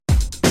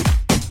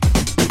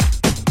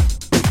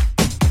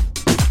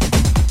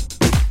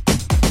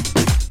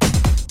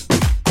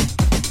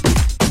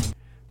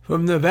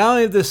From the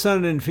Valley of the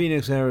Sun in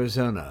Phoenix,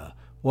 Arizona,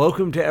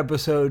 welcome to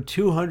episode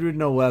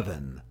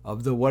 211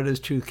 of the What is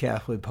Truth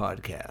Catholic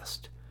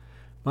podcast.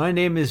 My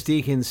name is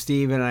Deacon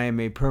Steve, and I am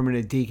a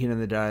permanent deacon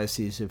in the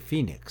Diocese of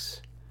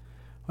Phoenix.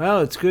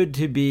 Well, it's good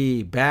to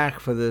be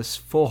back for this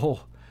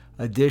full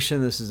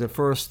edition. This is the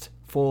first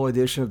full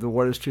edition of the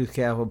What is Truth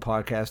Catholic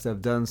podcast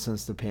I've done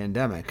since the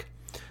pandemic.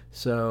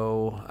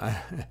 So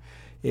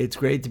it's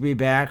great to be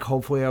back.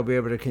 Hopefully I'll be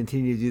able to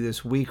continue to do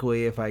this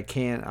weekly. If I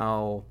can't,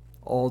 I'll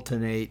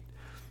alternate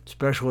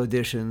special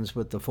editions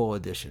with the full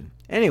edition.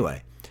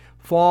 Anyway,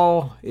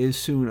 fall is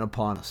soon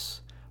upon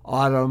us.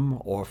 Autumn,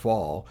 or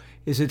fall,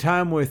 is a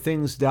time where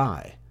things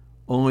die,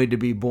 only to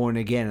be born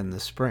again in the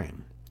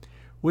spring.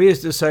 We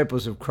as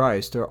disciples of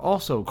Christ are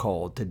also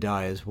called to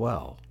die as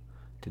well,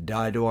 to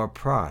die to our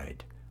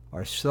pride,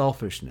 our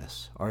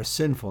selfishness, our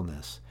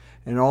sinfulness,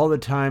 and all the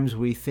times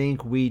we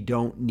think we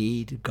don't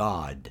need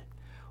God.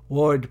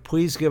 Lord,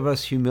 please give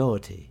us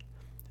humility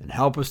and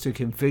help us to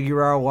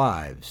configure our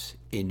lives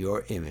in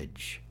your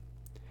image.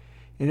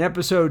 In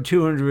episode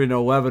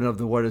 211 of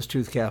the What is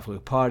Truth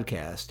Catholic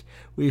podcast,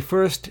 we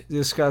first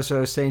discuss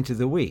our saint of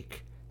the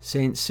week,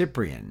 Saint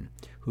Cyprian,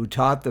 who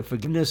taught the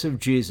forgiveness of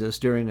Jesus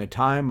during a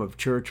time of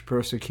church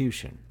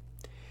persecution.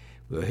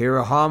 We'll hear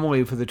a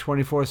homily for the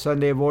 24th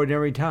Sunday of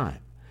Ordinary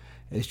Time,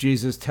 as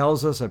Jesus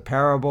tells us a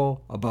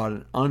parable about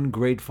an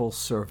ungrateful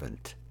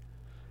servant.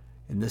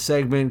 In the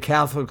segment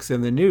Catholics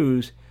in the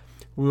News,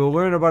 we will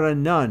learn about a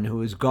nun who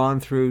has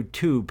gone through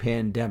 2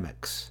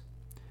 pandemics.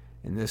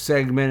 In the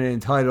segment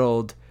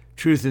entitled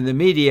Truth in the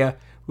Media,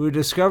 we will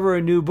discover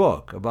a new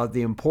book about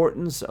the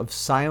importance of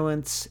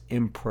silence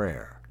in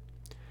prayer.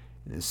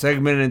 In the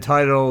segment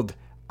entitled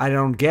I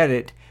Don't Get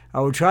It,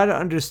 I will try to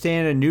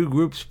understand a new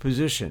group's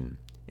position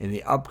in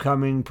the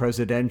upcoming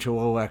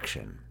presidential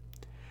election.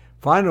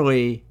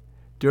 Finally,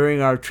 during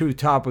our Truth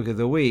Topic of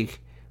the Week,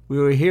 we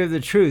will hear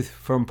the truth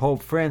from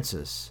Pope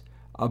Francis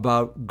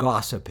about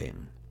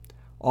gossiping.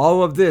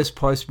 All of this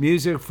plus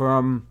music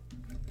from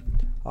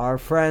our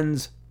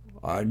friends,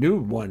 our new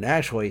one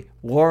actually,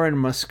 Lauren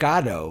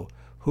Moscato,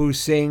 who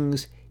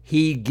sings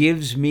He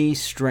Gives Me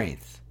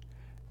Strength.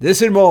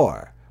 This and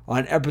more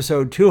on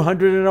episode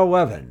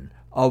 211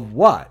 of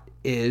What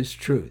is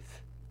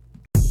Truth?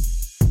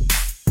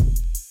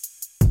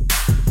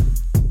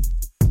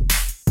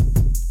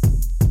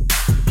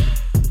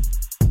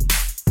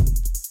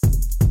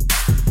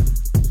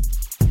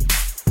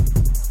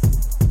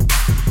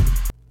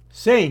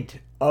 Saint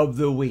of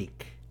the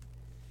Week.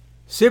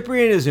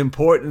 Cyprian is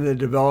important in the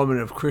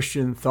development of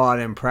Christian thought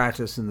and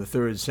practice in the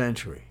 3rd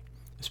century,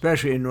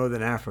 especially in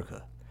northern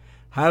Africa.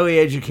 Highly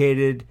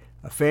educated,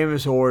 a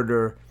famous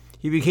orator,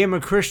 he became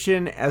a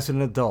Christian as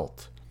an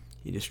adult.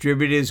 He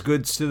distributed his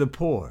goods to the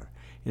poor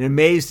and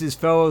amazed his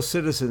fellow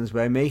citizens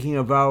by making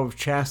a vow of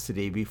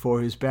chastity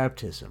before his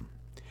baptism.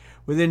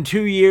 Within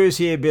 2 years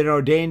he had been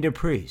ordained a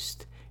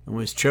priest and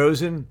was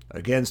chosen,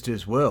 against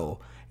his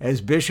will,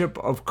 as Bishop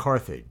of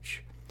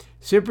Carthage.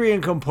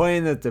 Cyprian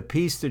complained that the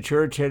peace the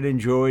church had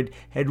enjoyed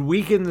had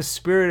weakened the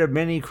spirit of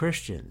many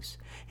Christians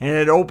and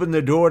had opened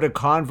the door to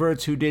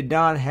converts who did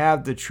not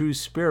have the true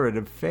spirit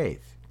of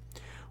faith.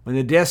 When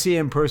the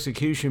Decian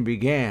persecution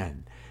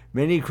began,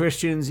 many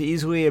Christians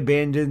easily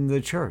abandoned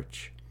the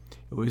church.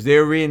 It was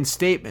their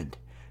reinstatement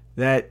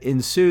that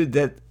ensued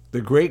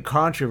the great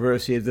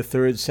controversy of the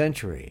 3rd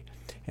century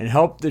and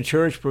helped the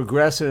church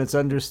progress in its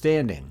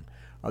understanding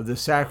of the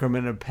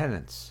sacrament of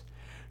penance.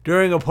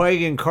 During a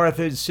plague in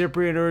Carthage,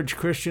 Cyprian urged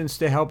Christians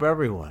to help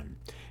everyone,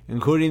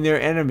 including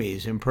their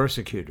enemies and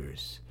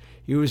persecutors.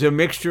 He was a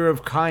mixture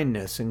of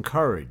kindness and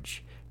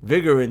courage,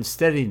 vigor and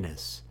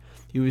steadiness.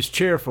 He was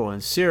cheerful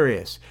and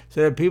serious,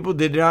 so that people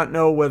did not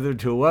know whether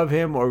to love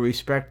him or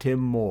respect him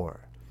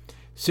more.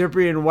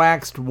 Cyprian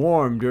waxed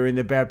warm during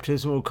the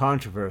baptismal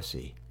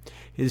controversy.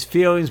 His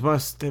feelings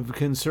must have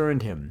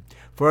concerned him,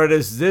 for it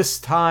is this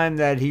time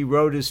that he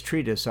wrote his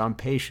treatise on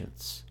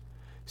patience.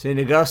 St.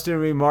 Augustine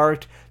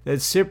remarked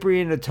that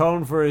Cyprian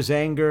atoned for his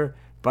anger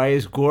by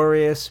his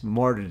glorious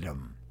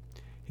martyrdom.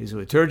 His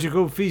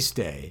liturgical feast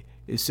day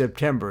is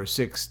September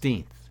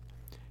 16th.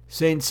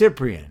 St.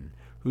 Cyprian,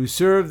 who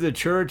served the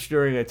church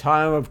during a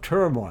time of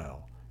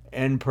turmoil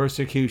and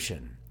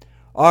persecution.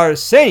 Our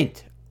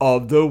Saint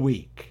of the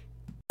Week.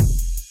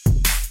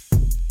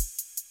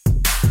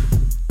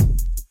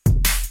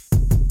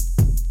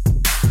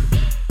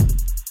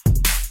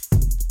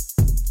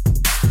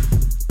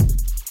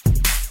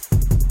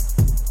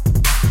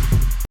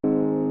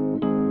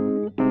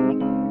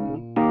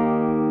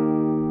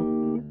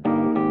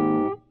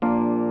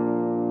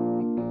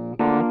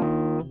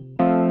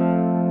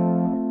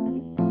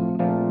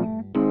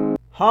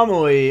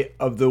 Homily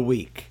of the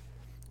Week.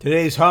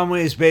 Today's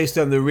homily is based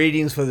on the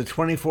readings for the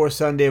 24th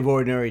Sunday of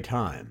Ordinary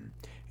Time,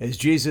 as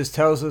Jesus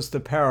tells us the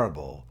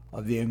parable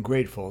of the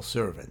ungrateful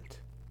servant.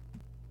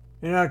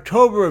 In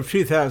October of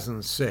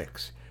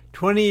 2006,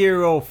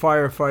 20-year-old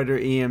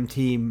firefighter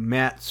EMT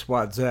Matt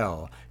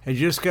Swatzel had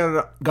just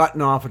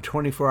gotten off a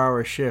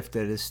 24-hour shift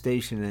at his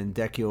station in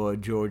Decula,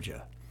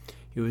 Georgia.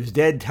 He was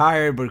dead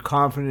tired but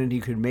confident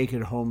he could make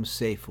it home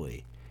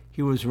safely.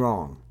 he was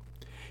wrong.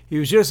 He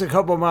was just a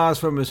couple miles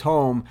from his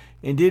home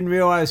and didn't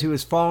realize he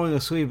was falling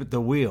asleep at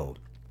the wheel.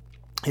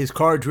 His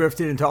car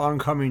drifted into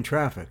oncoming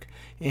traffic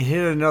and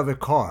hit another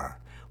car,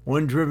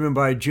 one driven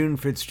by June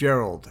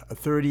Fitzgerald, a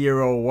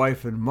 30-year-old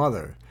wife and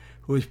mother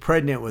who was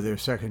pregnant with her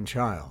second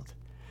child.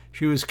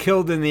 She was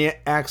killed in the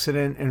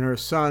accident, and her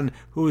son,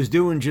 who was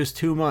due in just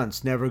 2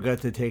 months, never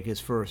got to take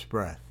his first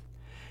breath.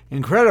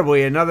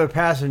 Incredibly, another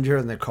passenger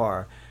in the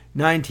car,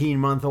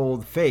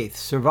 19-month-old Faith,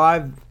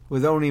 survived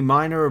with only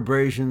minor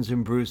abrasions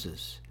and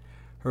bruises.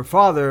 Her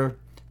father,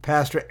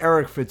 Pastor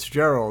Eric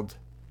Fitzgerald,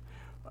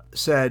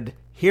 said,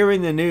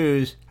 "Hearing the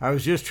news, I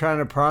was just trying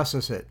to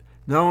process it.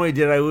 Not only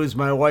did I lose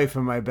my wife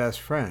and my best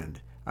friend,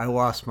 I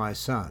lost my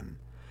son."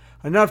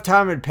 Enough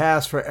time had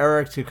passed for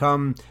Eric to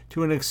come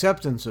to an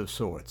acceptance of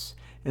sorts,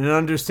 and an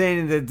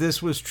understanding that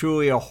this was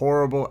truly a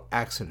horrible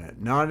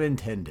accident, not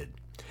intended.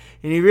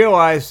 And he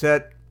realized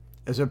that,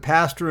 as a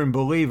pastor and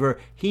believer,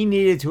 he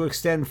needed to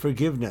extend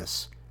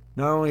forgiveness,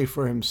 not only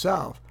for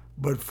himself,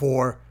 but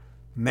for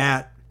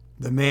Matt,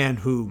 the man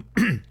who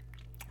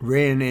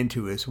ran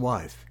into his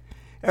wife.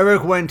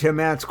 Eric went to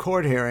Matt's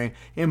court hearing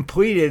and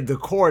pleaded the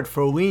court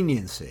for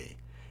leniency.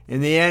 In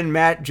the end,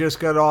 Matt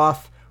just got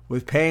off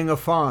with paying a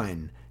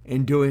fine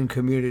and doing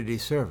community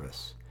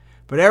service.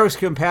 But Eric's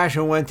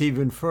compassion went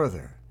even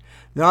further.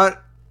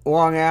 Not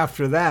long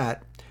after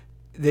that,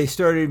 they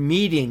started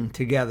meeting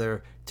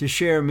together to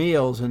share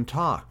meals and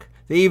talk.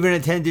 They even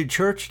attended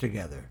church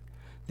together.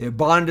 Their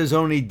bond has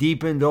only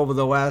deepened over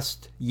the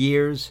last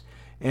years,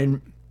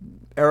 and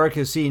Eric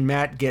has seen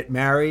Matt get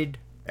married.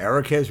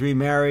 Eric has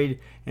remarried,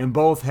 and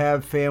both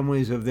have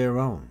families of their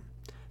own.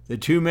 The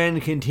two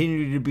men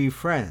continue to be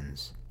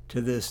friends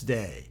to this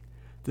day.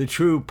 The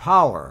true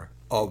power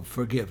of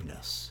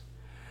forgiveness.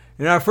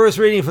 In our first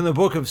reading from the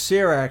book of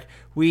Sirach,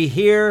 we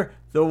hear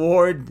the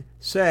Lord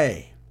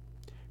say,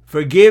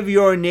 "Forgive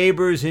your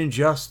neighbor's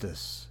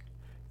injustice.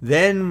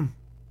 Then,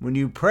 when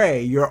you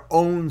pray, your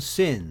own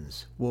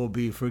sins will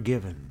be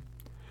forgiven."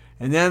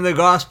 And then in the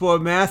Gospel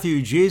of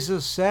Matthew,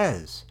 Jesus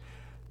says,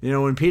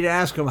 when Peter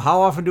asked him,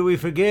 how often do we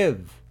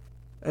forgive?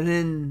 And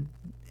in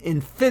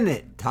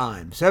infinite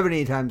times,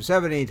 70 times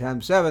 70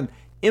 times 7,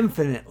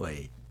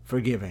 infinitely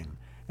forgiving.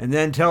 And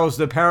then tells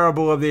the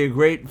parable of the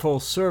ungrateful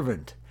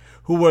servant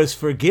who was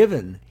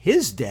forgiven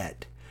his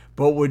debt,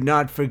 but would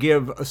not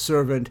forgive a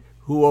servant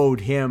who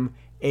owed him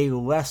a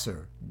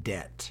lesser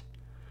debt.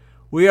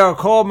 We are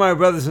called, my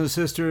brothers and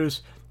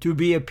sisters, to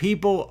be a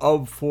people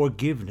of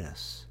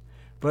forgiveness.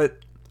 But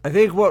I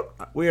think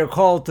what we are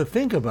called to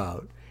think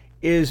about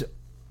is,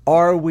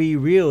 are we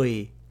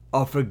really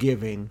a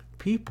forgiving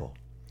people?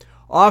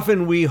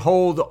 Often we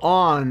hold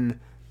on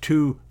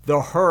to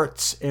the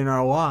hurts in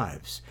our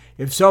lives.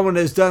 If someone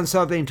has done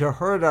something to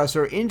hurt us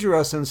or injure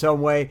us in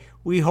some way,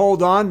 we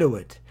hold on to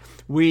it.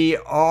 We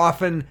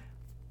often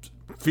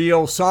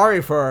feel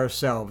sorry for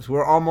ourselves.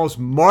 We're almost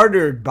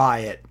martyred by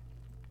it.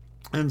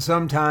 And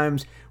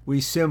sometimes we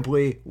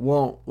simply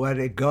won't let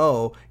it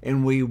go,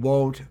 and we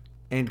won't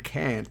and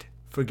can't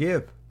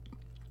forgive.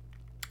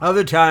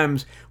 Other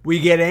times we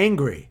get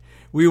angry.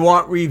 We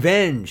want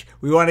revenge.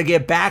 We want to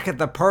get back at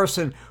the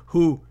person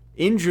who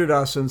injured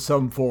us in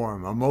some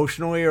form,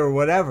 emotionally or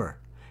whatever.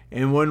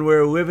 And when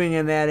we're living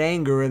in that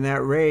anger and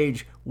that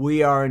rage,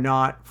 we are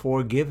not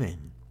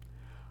forgiving.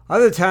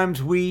 Other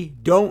times we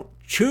don't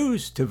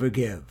choose to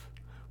forgive.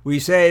 We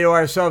say to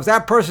ourselves,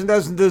 that person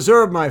doesn't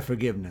deserve my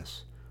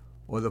forgiveness.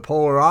 Or the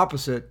polar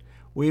opposite,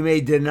 we may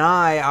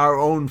deny our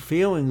own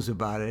feelings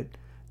about it,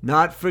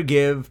 not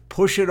forgive,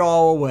 push it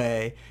all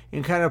away,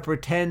 and kind of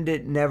pretend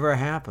it never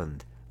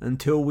happened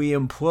until we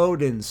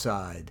implode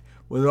inside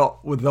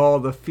with all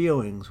the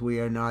feelings we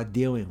are not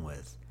dealing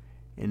with.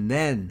 And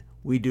then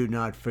we do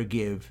not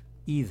forgive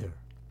either.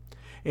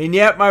 And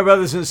yet, my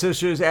brothers and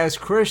sisters, as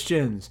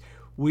Christians,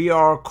 we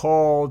are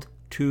called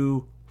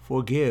to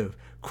forgive.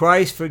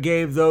 Christ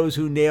forgave those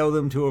who nailed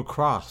him to a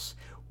cross.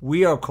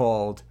 We are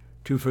called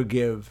to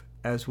forgive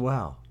as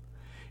well.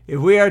 If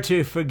we are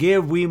to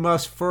forgive, we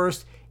must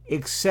first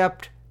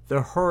accept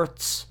the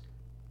hurts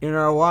in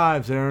our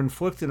lives that are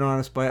inflicted on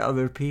us by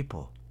other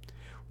people.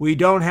 We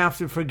don't have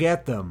to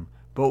forget them,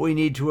 but we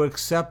need to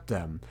accept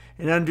them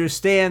and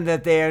understand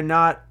that they are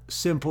not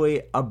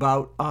simply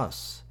about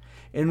us.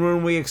 And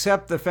when we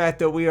accept the fact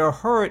that we are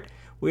hurt,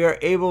 we are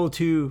able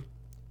to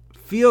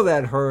feel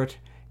that hurt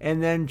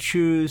and then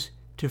choose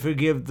to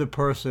forgive the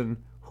person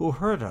who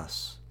hurt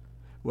us,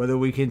 whether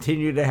we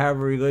continue to have a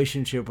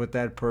relationship with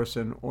that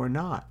person or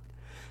not.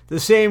 The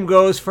same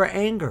goes for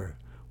anger.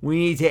 We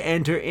need to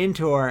enter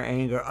into our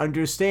anger,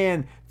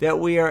 understand that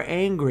we are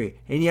angry,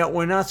 and yet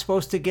we're not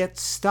supposed to get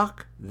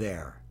stuck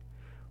there.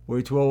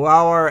 We're to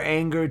allow our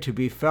anger to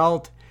be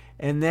felt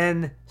and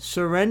then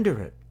surrender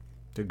it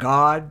to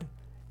God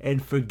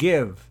and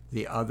forgive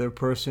the other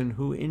person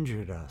who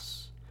injured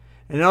us.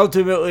 And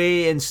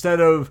ultimately,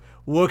 instead of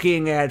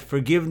looking at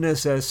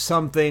forgiveness as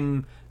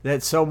something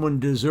that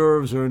someone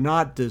deserves or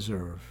not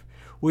deserve,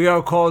 we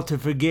are called to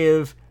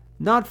forgive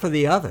not for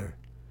the other,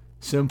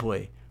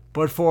 simply,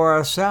 but for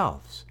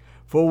ourselves.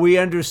 For we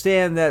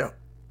understand that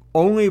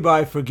only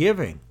by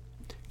forgiving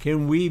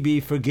can we be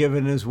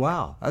forgiven as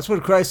well. That's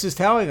what Christ is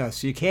telling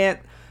us. You can't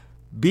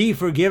be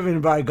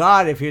forgiven by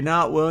God if you're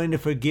not willing to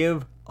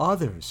forgive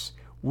others.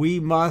 We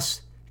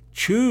must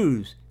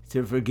choose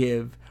to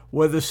forgive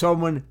whether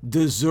someone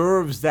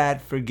deserves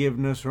that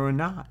forgiveness or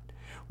not.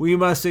 We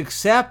must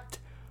accept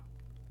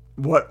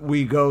what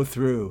we go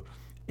through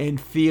and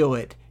feel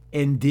it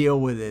and deal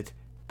with it.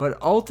 But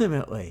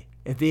ultimately,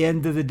 at the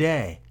end of the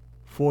day,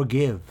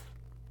 forgive.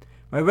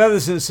 My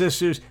brothers and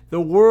sisters, the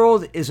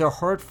world is a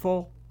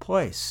hurtful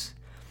place.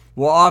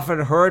 We're often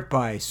hurt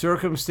by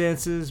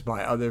circumstances,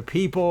 by other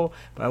people,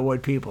 by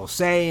what people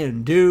say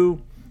and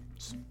do.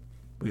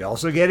 We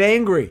also get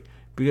angry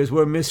because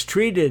we're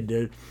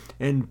mistreated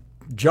and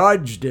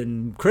judged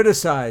and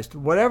criticized,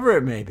 whatever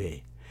it may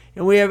be.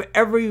 And we have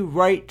every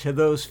right to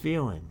those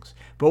feelings.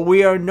 But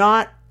we are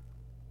not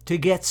to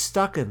get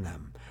stuck in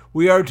them.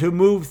 We are to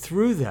move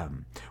through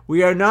them.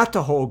 We are not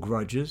to hold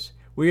grudges.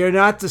 We are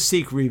not to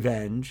seek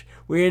revenge.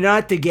 We are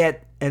not to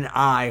get an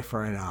eye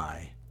for an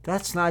eye.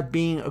 That's not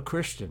being a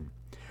Christian.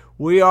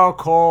 We are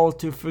called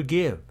to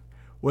forgive,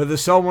 whether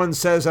someone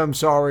says I'm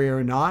sorry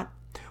or not,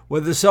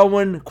 whether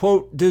someone,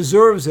 quote,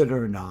 deserves it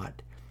or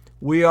not.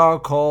 We are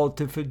called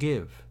to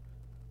forgive,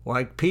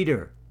 like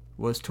Peter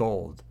was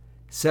told,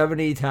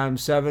 70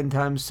 times 7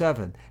 times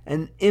 7,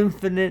 an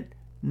infinite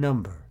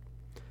number.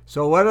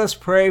 So let us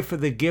pray for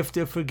the gift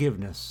of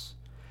forgiveness,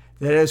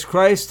 that as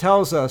Christ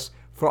tells us,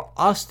 for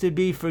us to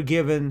be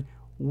forgiven,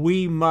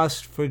 we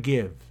must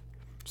forgive.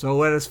 So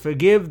let us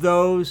forgive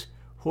those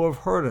who have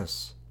hurt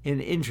us and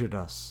injured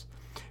us.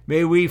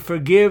 May we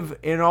forgive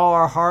in all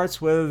our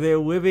hearts, whether they're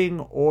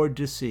living or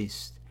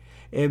deceased.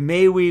 And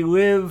may we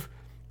live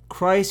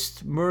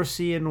Christ's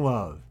mercy and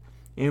love,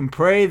 and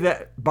pray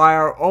that by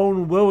our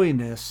own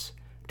willingness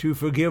to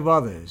forgive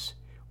others,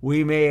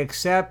 we may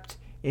accept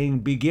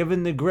and be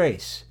given the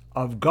grace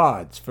of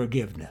God's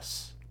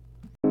forgiveness.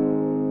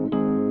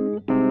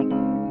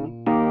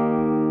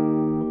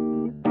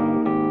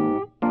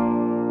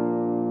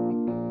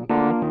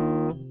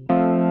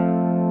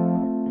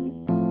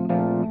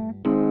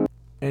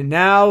 And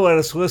now let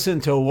us listen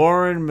to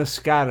Lauren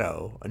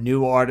Moscato, a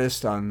new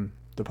artist on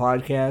the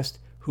podcast,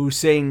 who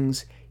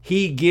sings,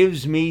 "He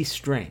Gives Me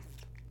Strength."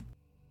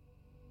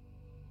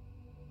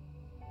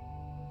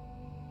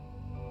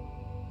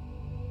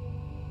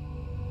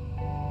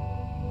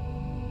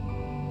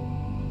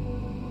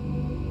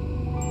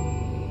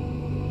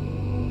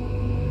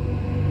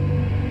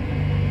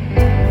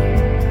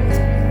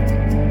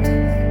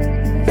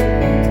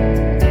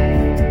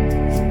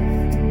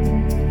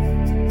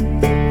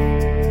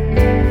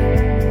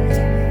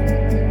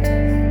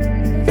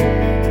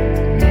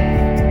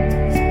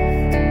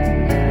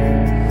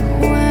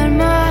 When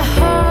my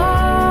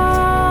heart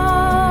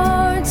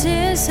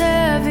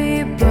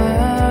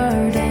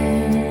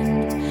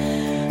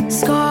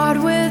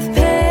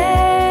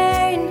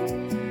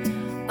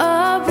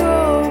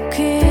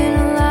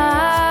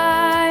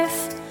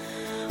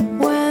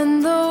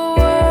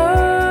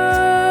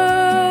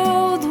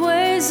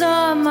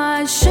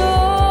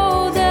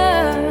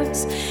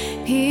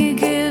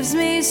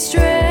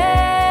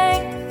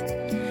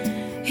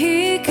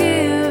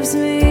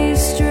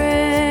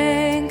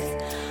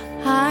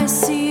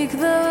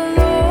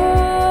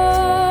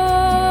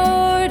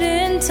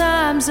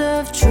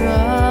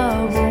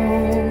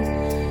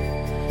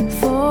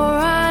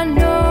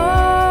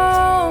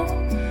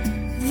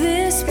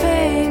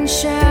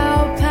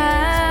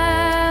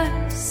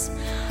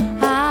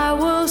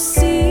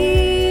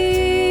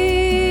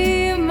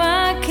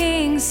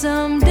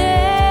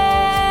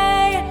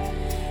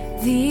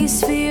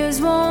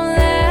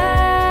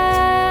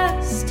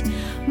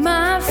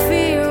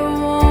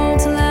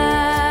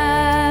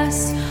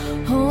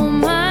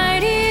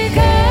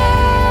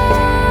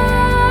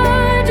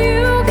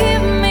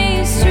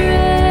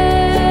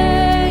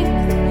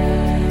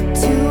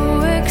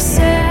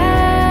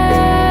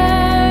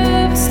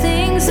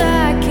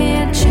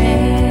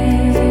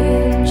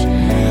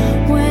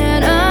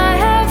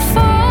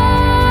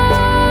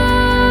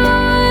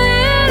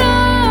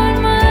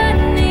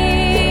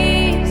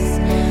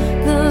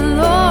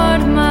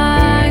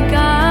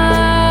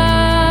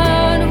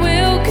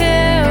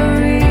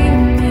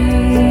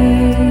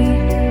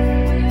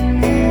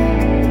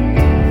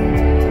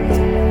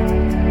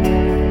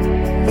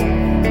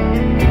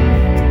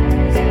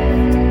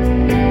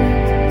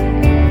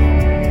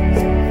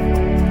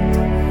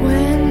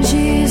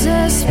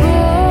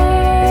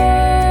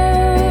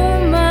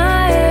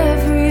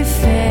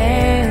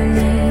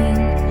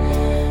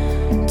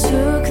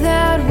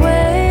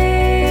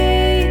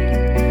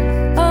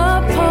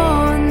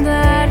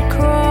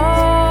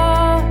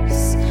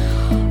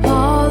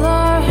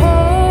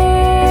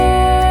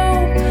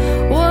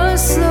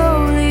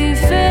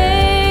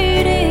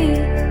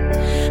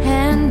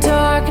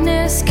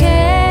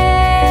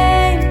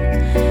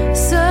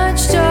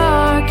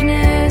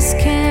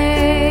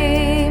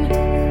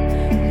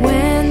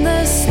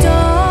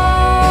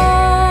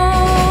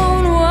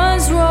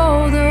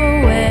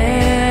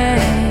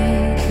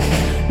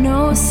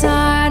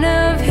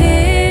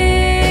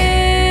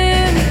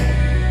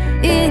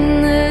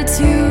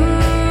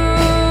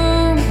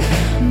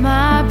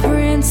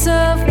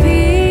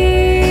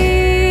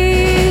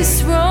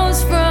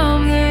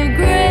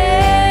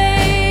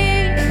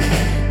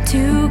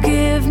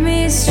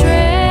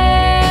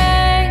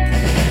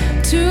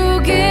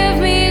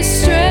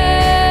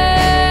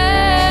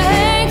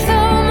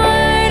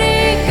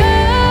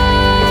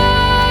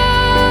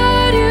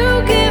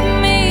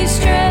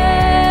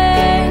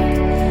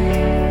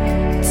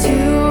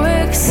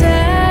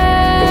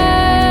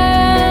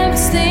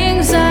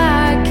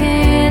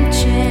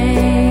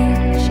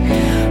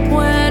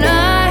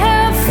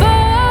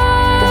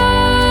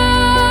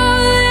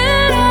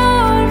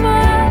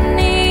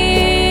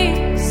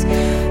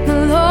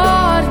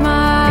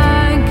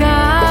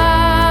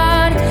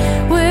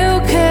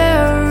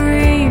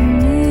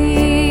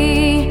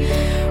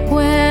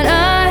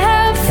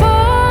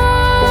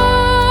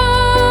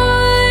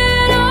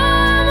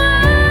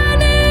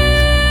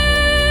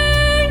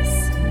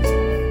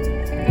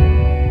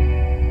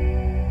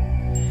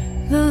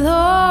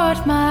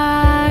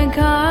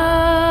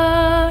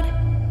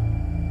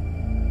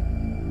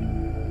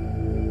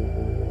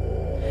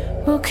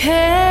will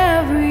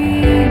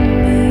carry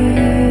me.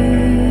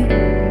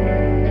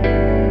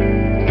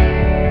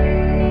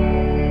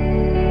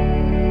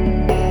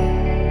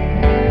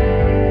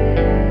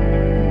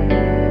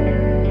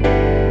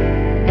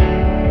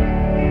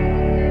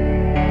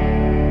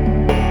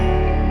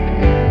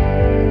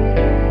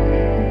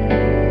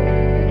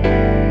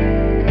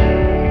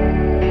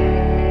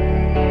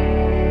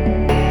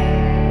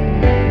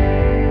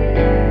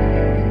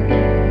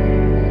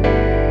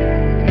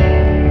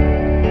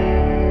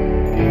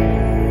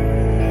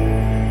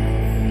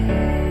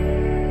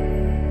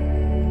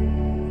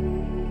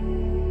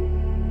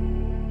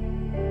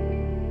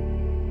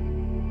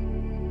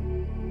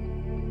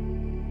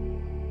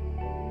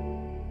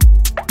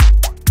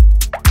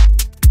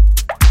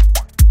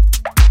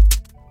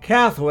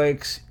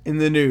 Catholics in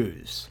the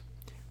news.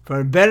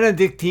 From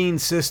Benedictine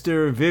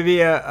sister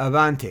Vivia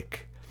Ivantic,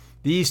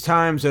 these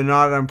times are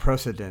not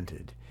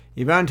unprecedented.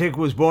 Ivantic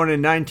was born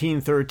in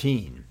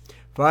 1913,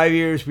 5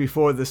 years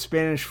before the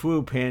Spanish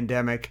flu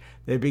pandemic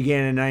that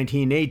began in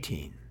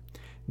 1918.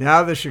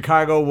 Now the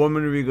Chicago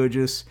woman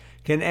religious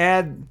can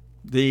add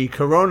the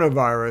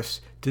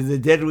coronavirus to the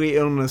deadly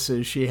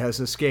illnesses she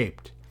has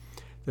escaped.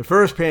 The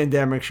first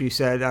pandemic, she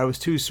said, I was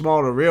too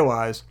small to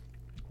realize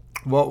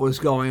what was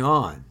going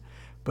on.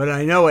 But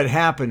I know it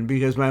happened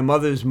because my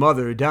mother's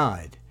mother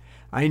died.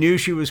 I knew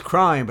she was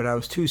crying, but I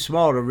was too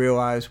small to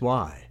realize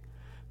why.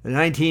 The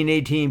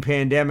 1918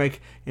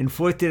 pandemic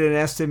inflicted an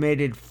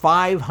estimated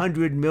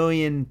 500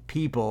 million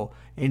people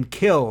and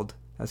killed,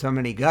 that's how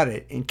many got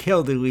it, and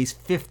killed at least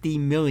 50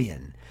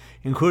 million,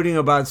 including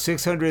about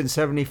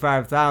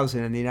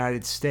 675,000 in the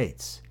United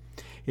States.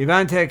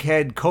 Ivantic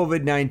had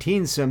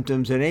COVID-19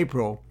 symptoms in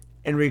April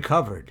and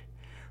recovered.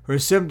 Her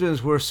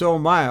symptoms were so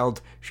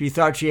mild, she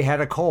thought she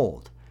had a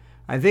cold.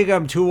 I think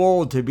I'm too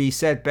old to be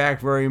set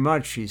back very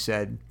much, she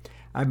said.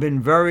 I've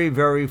been very,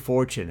 very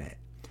fortunate.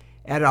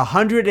 At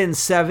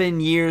 107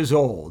 years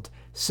old,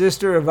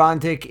 Sister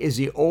Ivantic is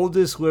the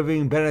oldest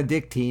living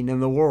Benedictine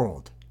in the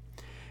world.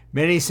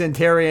 Many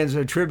centenarians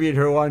attribute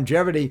her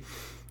longevity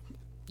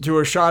to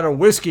a shot of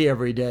whiskey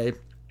every day,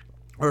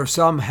 or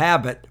some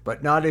habit,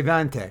 but not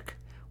Ivantic.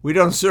 We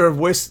don't serve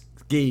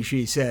whiskey,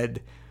 she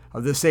said,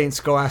 of the St.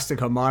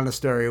 Scholastica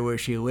monastery where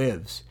she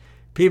lives.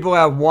 People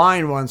have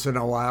wine once in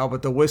a while,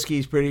 but the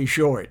whiskey's pretty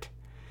short.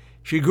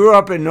 She grew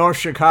up in North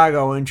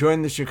Chicago and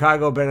joined the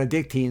Chicago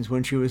Benedictines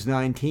when she was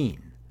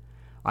 19.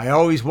 I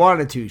always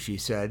wanted to, she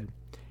said.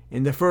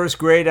 In the first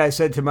grade, I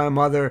said to my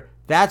mother,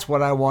 that's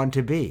what I want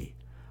to be.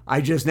 I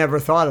just never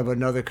thought of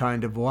another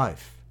kind of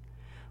life.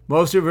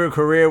 Most of her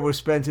career was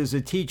spent as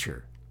a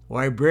teacher,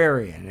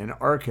 librarian, and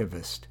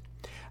archivist.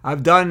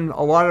 I've done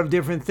a lot of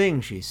different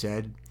things, she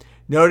said,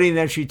 noting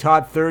that she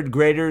taught third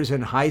graders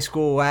in high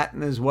school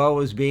Latin as well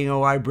as being a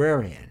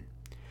librarian.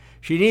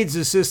 She needs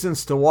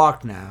assistance to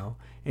walk now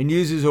and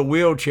uses a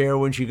wheelchair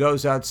when she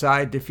goes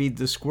outside to feed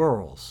the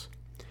squirrels.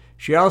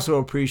 She also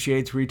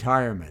appreciates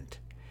retirement.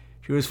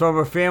 She was from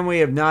a family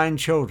of 9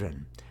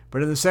 children,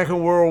 but in the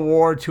Second World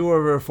War, 2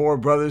 of her 4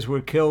 brothers were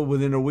killed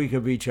within a week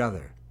of each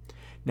other.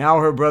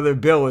 Now her brother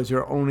Bill is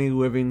her only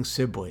living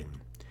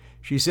sibling.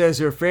 She says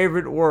her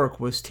favorite work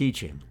was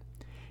teaching.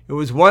 It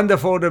was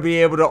wonderful to be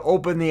able to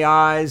open the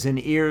eyes and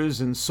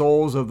ears and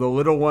souls of the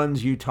little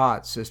ones you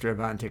taught, Sister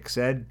Ivantic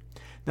said.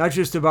 Not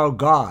just about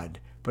God,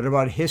 but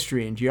about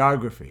history and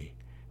geography.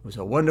 It was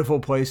a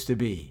wonderful place to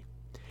be.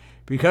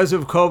 Because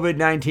of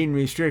COVID-19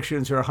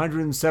 restrictions, her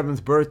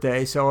 107th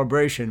birthday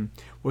celebration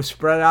was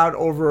spread out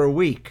over a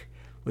week,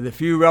 with a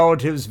few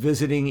relatives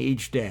visiting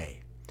each day.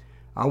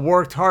 I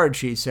worked hard,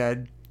 she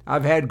said.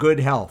 I've had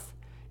good health.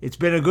 It's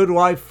been a good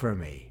life for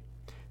me.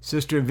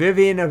 Sister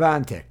Vivian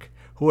Ivantic,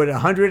 who at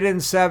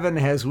 107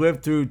 has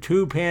lived through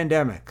 2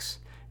 pandemics,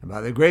 and by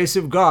the grace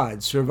of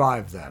God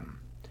survived them.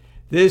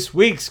 This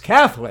week's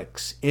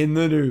Catholics in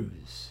the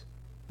News.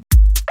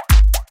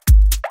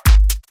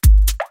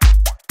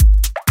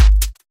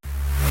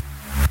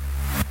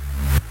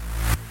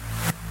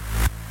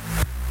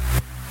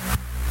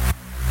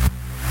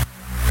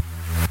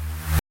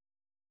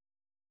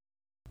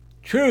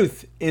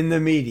 Truth in the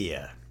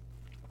Media.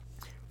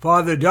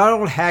 Father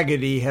Donald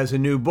Haggerty has a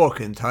new book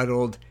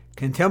entitled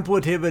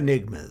Contemplative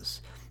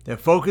Enigmas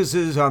that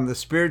focuses on the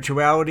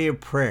spirituality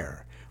of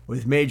prayer,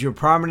 with major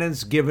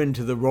prominence given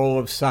to the role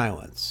of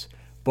silence.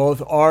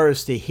 Both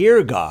ours to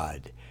hear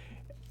God,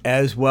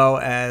 as well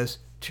as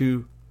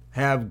to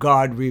have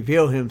God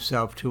reveal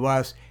himself to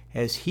us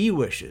as he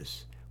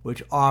wishes,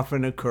 which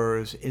often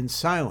occurs in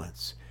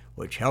silence,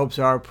 which helps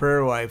our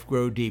prayer life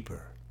grow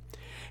deeper.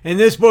 In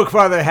this book,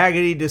 Father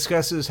Haggerty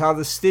discusses how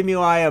the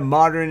stimuli of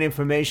modern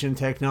information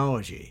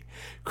technology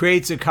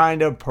creates a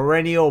kind of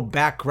perennial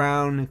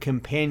background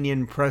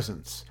companion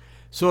presence,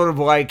 sort of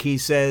like, he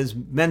says,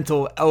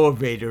 mental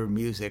elevator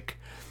music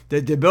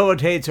that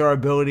debilitates our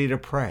ability to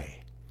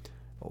pray,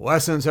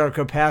 lessens our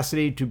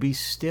capacity to be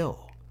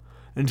still,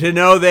 and to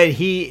know that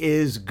he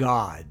is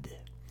God.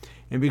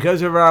 And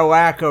because of our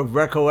lack of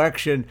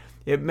recollection,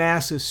 it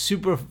masks a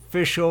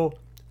superficial,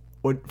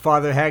 what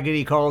Father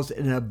Haggerty calls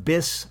an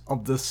abyss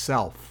of the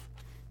self,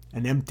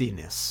 an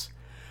emptiness.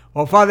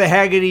 While Father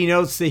Haggerty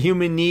notes the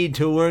human need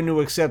to learn to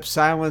accept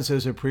silence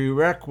as a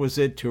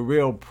prerequisite to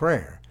real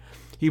prayer,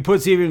 he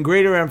puts even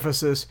greater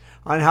emphasis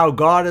on how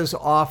God is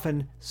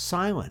often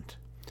silent,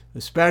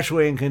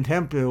 especially in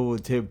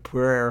contemplative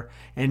prayer,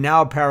 and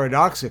now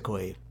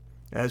paradoxically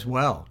as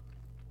well.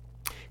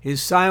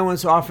 His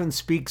silence often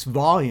speaks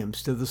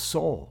volumes to the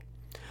soul.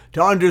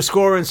 To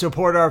underscore and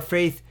support our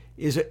faith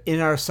in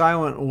our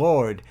silent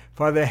Lord,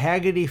 Father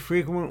Haggerty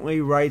frequently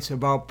writes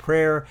about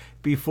prayer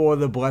before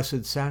the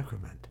Blessed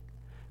Sacrament.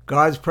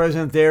 God's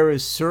presence there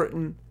is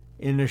certain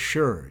and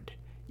assured,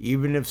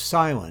 even if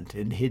silent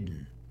and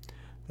hidden.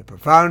 The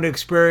profound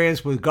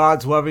experience with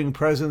God's loving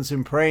presence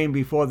in praying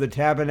before the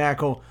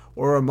tabernacle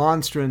or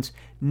remonstrance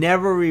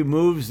never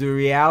removes the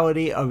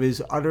reality of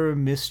his utter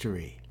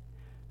mystery.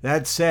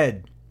 That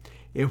said,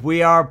 if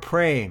we are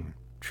praying,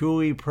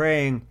 truly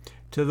praying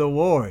to the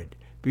Lord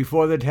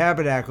before the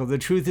tabernacle, the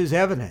truth is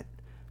evident.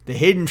 The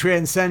hidden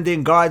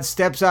transcendent God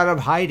steps out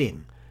of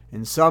hiding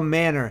in some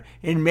manner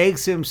and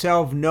makes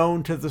himself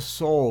known to the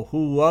soul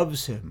who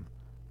loves him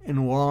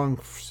and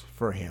longs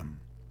for him.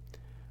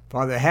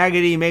 Father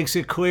Haggerty makes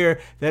it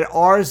clear that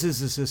ours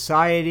is a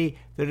society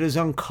that is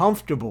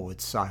uncomfortable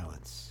with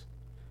silence.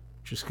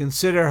 Just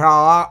consider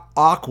how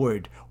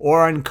awkward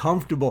or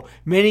uncomfortable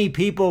many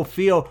people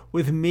feel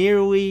with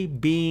merely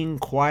being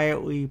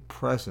quietly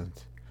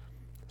present,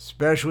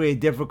 especially at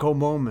difficult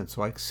moments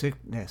like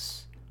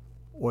sickness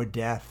or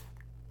death.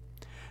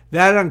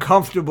 That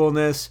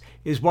uncomfortableness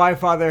is why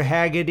Father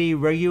Haggerty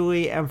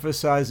regularly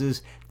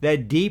emphasizes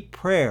that deep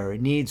prayer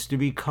needs to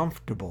be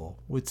comfortable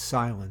with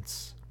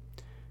silence.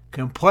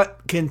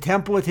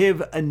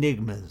 Contemplative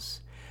Enigmas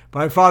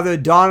by Father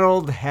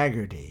Donald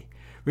Haggerty,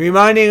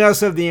 reminding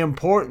us of the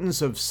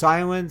importance of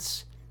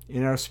silence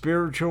in our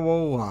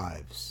spiritual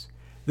lives.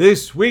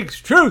 This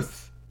week's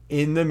Truth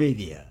in the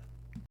Media.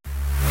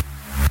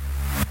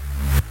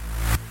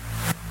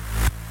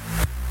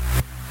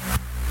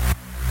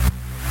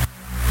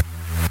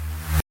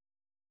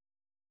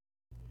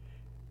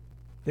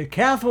 The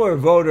Catholic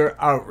voter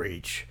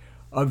outreach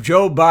of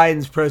Joe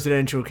Biden's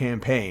presidential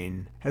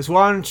campaign has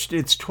launched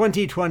its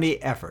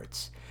 2020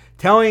 efforts,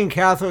 telling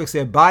Catholics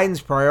that Biden's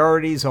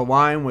priorities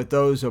align with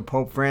those of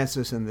Pope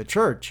Francis and the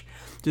Church,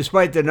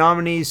 despite the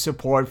nominee's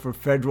support for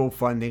federal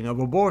funding of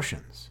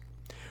abortions.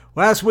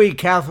 Last week,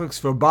 Catholics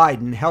for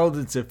Biden held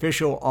its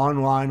official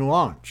online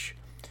launch.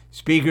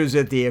 Speakers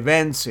at the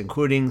events,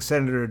 including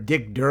Senator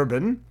Dick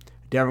Durbin, a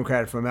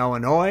Democrat from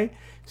Illinois,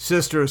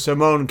 Sister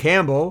Simone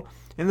Campbell,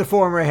 and the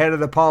former head of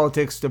the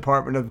politics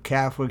department of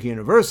Catholic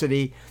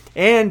University,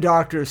 and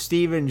Dr.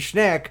 Stephen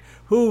Schneck,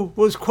 who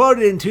was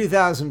quoted in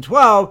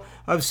 2012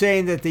 of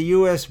saying that the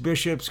U.S.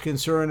 bishops'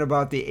 concern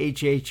about the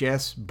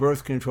HHS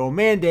birth control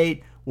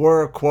mandate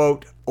were,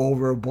 quote,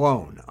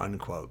 overblown,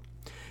 unquote.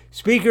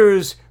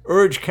 Speakers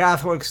urged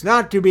Catholics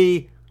not to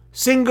be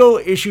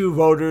single-issue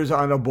voters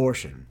on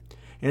abortion,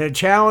 and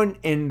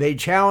they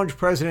challenged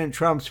President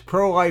Trump's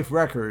pro-life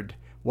record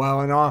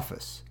while in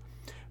office.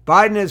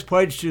 Biden has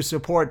pledged to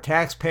support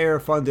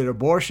taxpayer-funded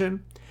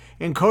abortion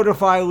and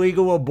codify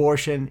legal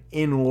abortion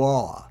in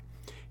law.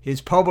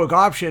 His public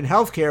option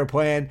health care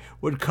plan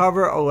would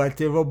cover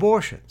elective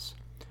abortions.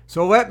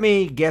 So let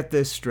me get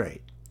this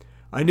straight.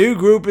 A new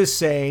group is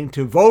saying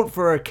to vote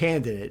for a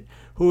candidate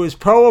who is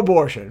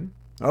pro-abortion,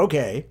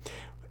 okay,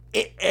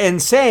 and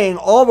saying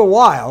all the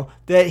while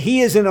that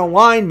he is in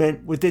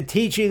alignment with the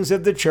teachings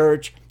of the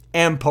Church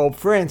and Pope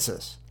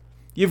Francis.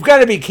 You've got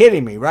to be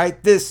kidding me,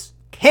 right? This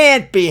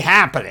can't be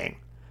happening.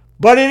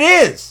 But it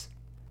is.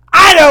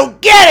 I don't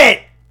get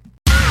it!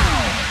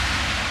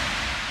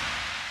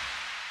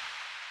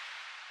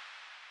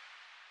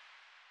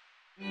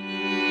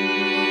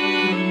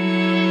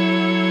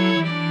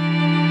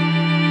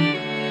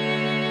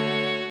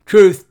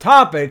 Truth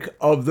topic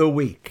of the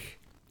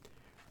week.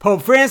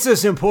 Pope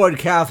Francis implored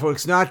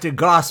Catholics not to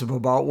gossip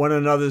about one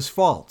another's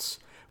faults,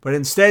 but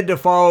instead to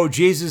follow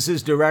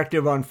Jesus'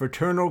 directive on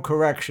fraternal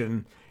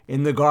correction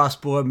in the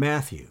Gospel of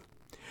Matthew.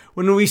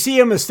 When we see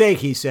a mistake,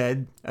 he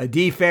said, a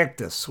defect,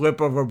 a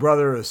slip of a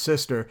brother or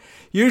sister,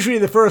 usually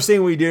the first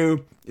thing we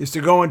do is to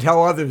go and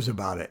tell others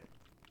about it,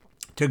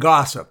 to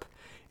gossip.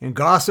 And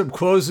gossip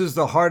closes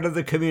the heart of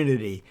the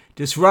community,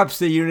 disrupts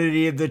the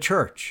unity of the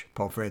Church,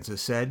 Pope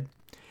Francis said.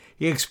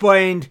 He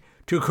explained,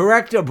 to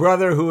correct a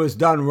brother who has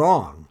done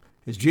wrong,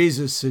 as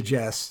Jesus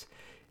suggests,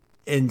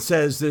 and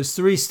says there's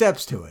 3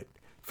 steps to it.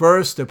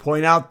 First, to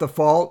point out the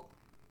fault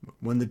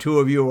when the two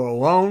of you are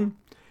alone.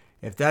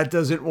 If that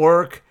doesn't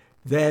work,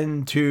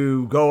 then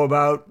to go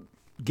about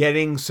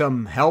getting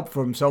some help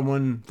from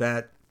someone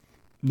that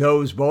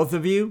knows both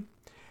of you.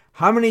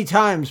 How many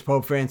times,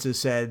 Pope Francis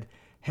said,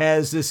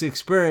 has this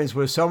experience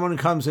where someone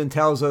comes and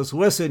tells us,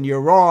 listen, you're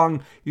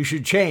wrong, you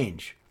should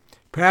change.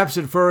 Perhaps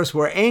at first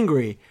we're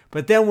angry,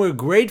 but then we're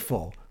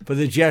grateful for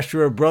the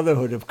gesture of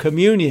brotherhood, of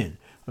communion,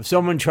 of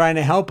someone trying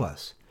to help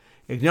us.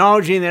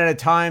 Acknowledging that at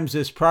times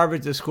this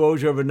private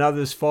disclosure of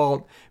another's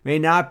fault may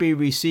not be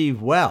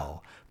received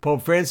well,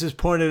 Pope Francis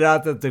pointed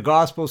out that the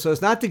gospel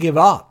says not to give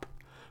up,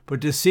 but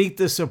to seek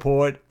the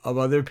support of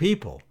other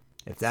people.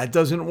 If that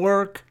doesn't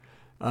work,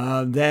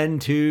 then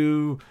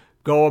to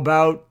go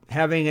about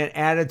having an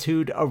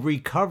attitude of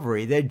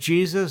recovery that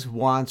Jesus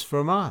wants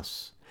from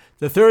us.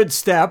 The third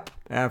step,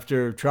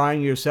 after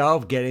trying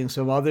yourself, getting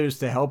some others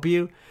to help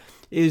you,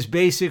 is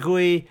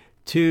basically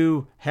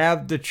to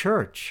have the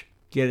church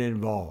get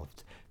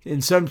involved.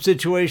 In some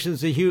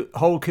situations, the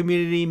whole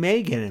community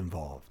may get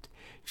involved.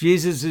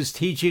 Jesus is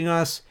teaching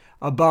us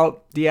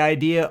about the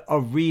idea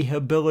of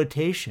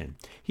rehabilitation.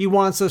 He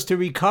wants us to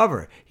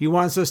recover. He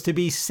wants us to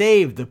be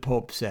saved, the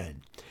Pope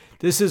said.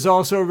 This is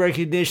also a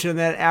recognition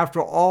that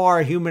after all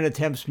our human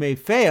attempts may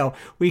fail,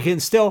 we can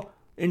still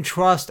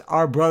entrust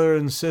our brother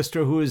and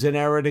sister who is in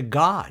error to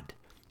God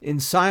in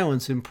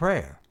silence and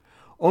prayer.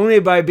 Only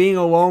by being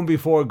alone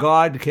before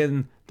God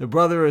can the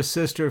brother or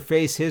sister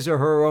face his or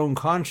her own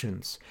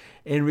conscience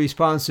and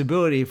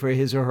responsibility for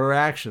his or her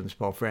actions,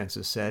 Pope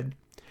Francis said.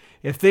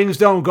 If things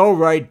don't go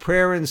right,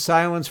 prayer and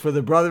silence for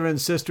the brother and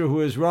sister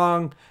who is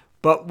wrong,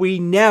 but we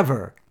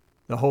never,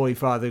 the Holy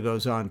Father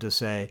goes on to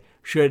say,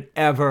 should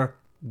ever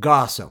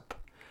gossip.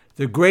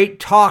 The great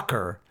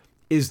talker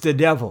is the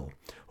devil,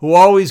 who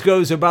always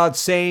goes about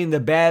saying the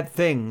bad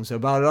things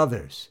about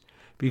others,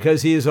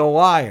 because he is a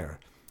liar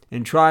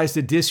and tries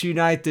to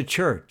disunite the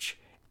church,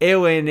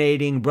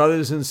 alienating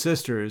brothers and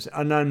sisters,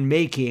 an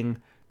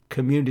unmaking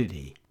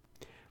community.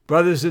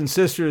 Brothers and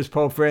sisters,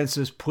 Pope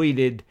Francis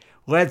pleaded,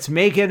 let's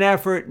make an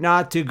effort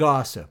not to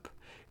gossip.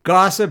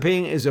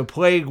 Gossiping is a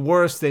plague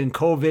worse than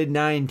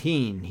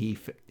COVID-19, he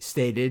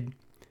stated.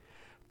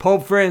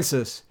 Pope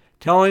Francis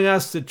telling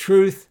us the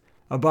truth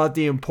about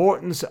the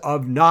importance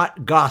of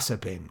not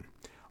gossiping.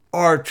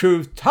 Our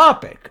truth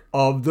topic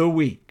of the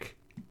week.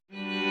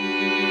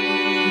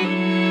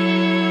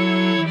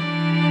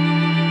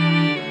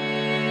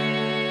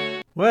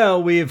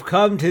 Well, we have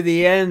come to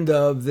the end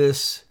of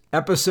this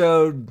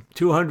episode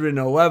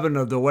 211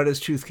 of the What is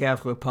Truth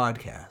Catholic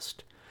podcast.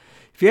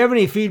 If you have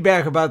any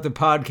feedback about the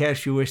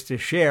podcast you wish to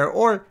share,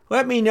 or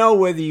let me know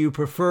whether you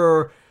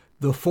prefer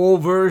the full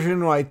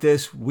version like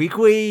this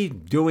weekly,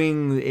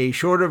 doing a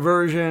shorter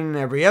version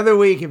every other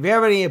week. If you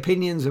have any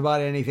opinions about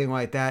anything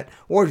like that,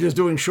 or just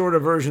doing shorter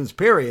versions,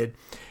 period,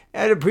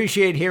 I'd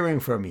appreciate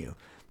hearing from you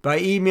by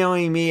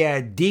emailing me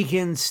at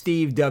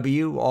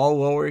deaconstevew, all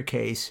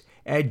lowercase,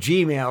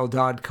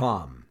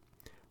 @gmail.com.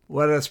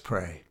 Let us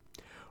pray.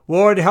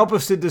 Lord, help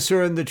us to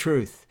discern the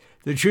truth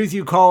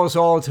you call us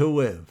all to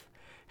live.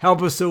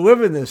 Help us to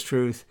live in this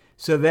truth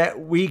so that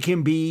we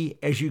can be,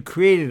 as you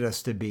created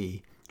us to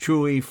be,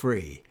 truly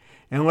free.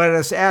 And let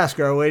us ask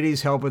Our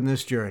Lady's help in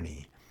this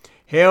journey.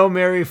 Hail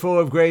Mary, full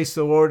of grace,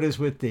 the Lord is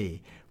with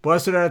thee.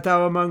 Blessed art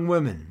thou among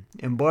women,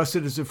 and blessed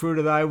is the fruit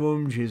of thy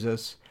womb,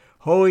 Jesus.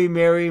 Holy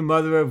Mary,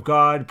 Mother of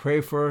God,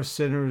 pray for us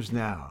sinners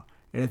now,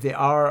 and at the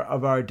hour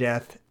of our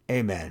death.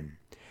 Amen.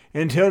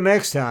 Until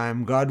next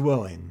time, God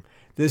willing,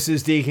 this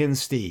is Deacon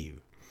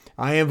Steve.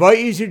 I invite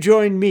you to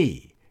join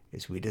me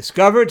as we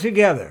discover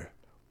together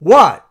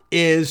what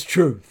is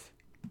truth.